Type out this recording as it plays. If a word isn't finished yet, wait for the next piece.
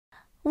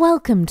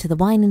Welcome to the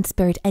Wine and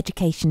Spirit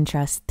Education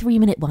Trust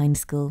 3-Minute Wine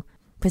School,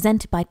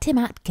 presented by Tim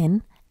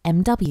Atkin,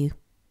 MW.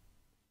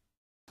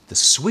 The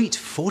sweet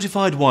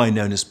fortified wine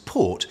known as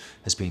port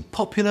has been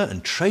popular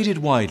and traded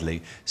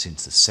widely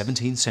since the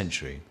 17th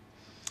century.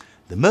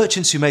 The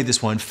merchants who made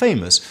this wine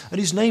famous, and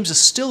whose names are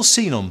still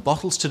seen on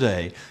bottles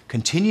today,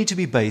 continue to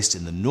be based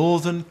in the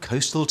northern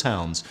coastal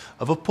towns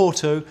of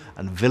Oporto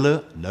and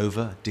Vila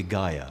Nova de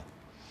Gaia.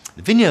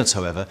 The vineyards,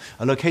 however,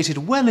 are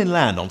located well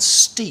inland on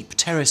steep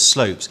terraced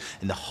slopes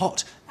in the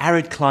hot,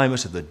 arid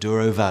climate of the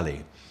Douro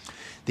Valley.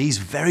 These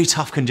very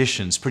tough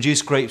conditions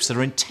produce grapes that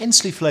are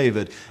intensely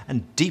flavoured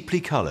and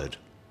deeply coloured.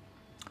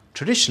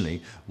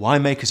 Traditionally,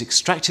 winemakers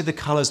extracted the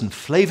colours and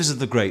flavours of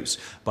the grapes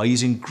by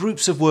using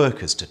groups of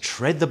workers to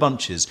tread the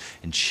bunches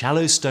in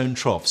shallow stone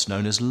troughs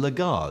known as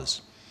lagars.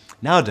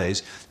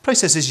 Nowadays, the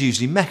process is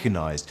usually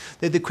mechanised,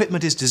 though the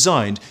equipment is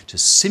designed to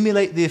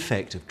simulate the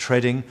effect of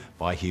treading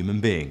by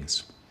human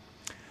beings.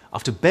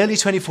 After barely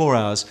 24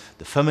 hours,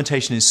 the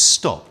fermentation is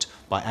stopped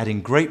by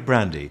adding grape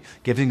brandy,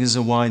 giving us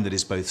a wine that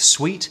is both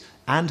sweet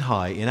and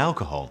high in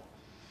alcohol.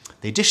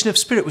 The addition of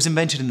spirit was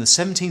invented in the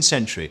 17th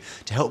century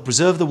to help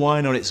preserve the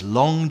wine on its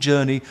long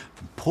journey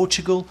from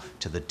Portugal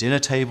to the dinner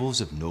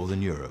tables of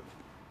Northern Europe.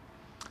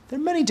 There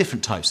are many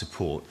different types of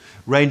port,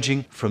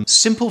 ranging from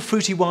simple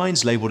fruity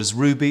wines labelled as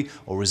ruby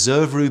or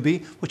reserve ruby,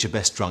 which are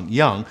best drunk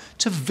young,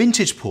 to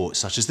vintage ports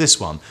such as this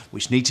one,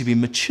 which need to be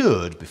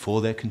matured before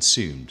they're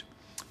consumed.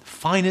 The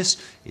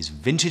finest is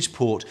vintage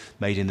port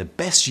made in the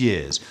best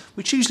years,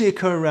 which usually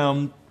occur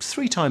around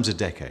 3 times a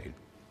decade.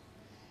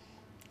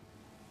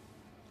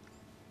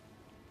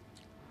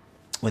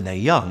 When they're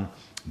young,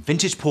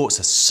 vintage ports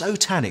are so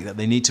tannic that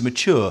they need to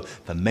mature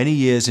for many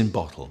years in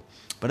bottle.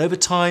 But over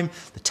time,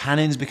 the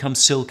tannins become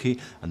silky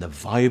and the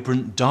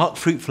vibrant, dark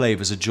fruit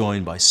flavours are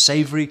joined by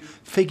savoury,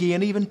 figgy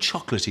and even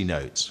chocolatey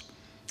notes.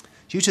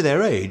 Due to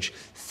their age,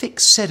 thick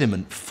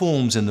sediment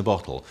forms in the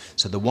bottle,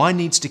 so the wine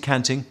needs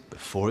decanting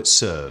before it's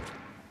served.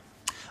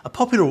 A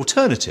popular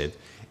alternative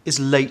is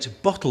late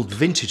bottled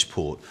vintage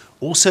port,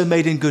 also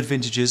made in good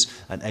vintages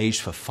and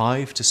aged for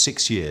 5 to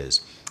 6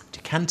 years,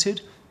 decanted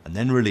and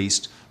then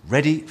released,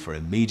 ready for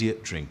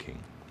immediate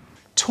drinking.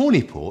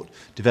 Tawny port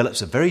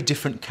develops a very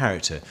different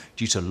character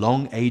due to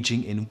long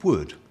aging in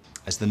wood.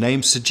 As the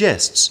name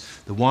suggests,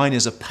 the wine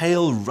is a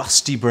pale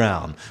rusty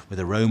brown with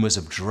aromas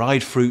of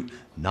dried fruit,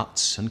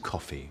 nuts and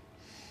coffee.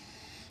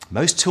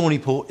 Most tawny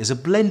port is a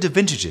blend of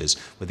vintages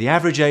with the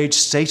average age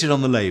stated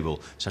on the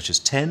label, such as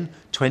 10,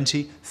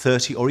 20,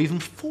 30 or even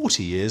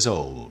 40 years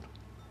old.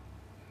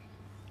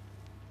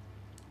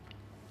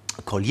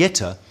 A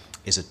colheita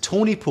is a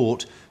tawny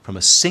port from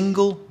a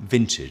single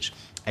vintage,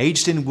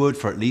 aged in wood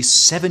for at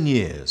least 7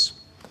 years.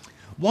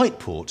 White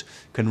port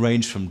can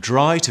range from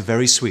dry to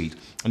very sweet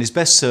and is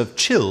best served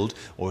chilled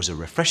or as a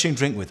refreshing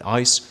drink with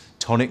ice,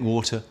 tonic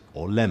water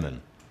or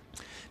lemon.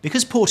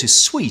 Because port is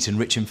sweet and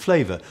rich in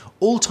flavour,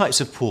 all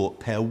types of port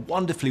pair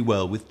wonderfully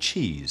well with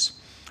cheese.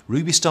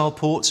 Ruby-style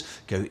ports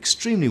go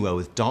extremely well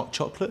with dark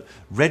chocolate,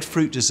 red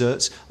fruit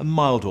desserts and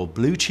mild or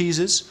blue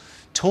cheeses.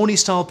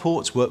 Tawny-style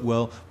ports work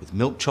well with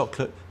milk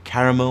chocolate,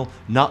 caramel,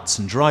 nuts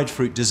and dried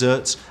fruit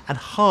desserts and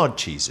hard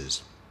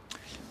cheeses.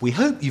 We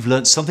hope you've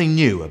learnt something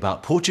new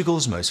about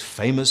Portugal's most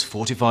famous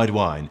fortified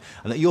wine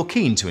and that you're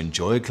keen to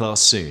enjoy a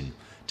class soon.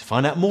 To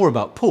find out more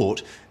about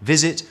port,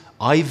 visit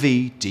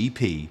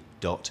ivdp.pt.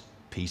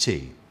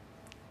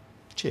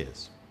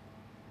 Cheers.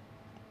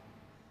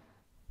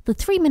 The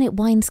 3-Minute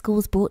Wine School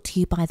is brought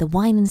to you by the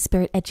Wine and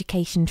Spirit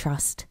Education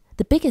Trust,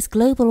 the biggest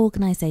global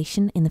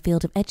organisation in the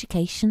field of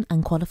education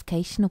and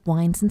qualification of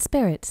wines and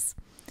spirits.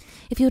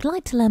 If you would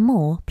like to learn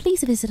more,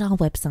 please visit our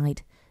website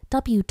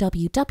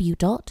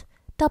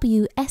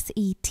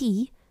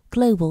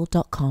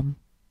www.wsetglobal.com.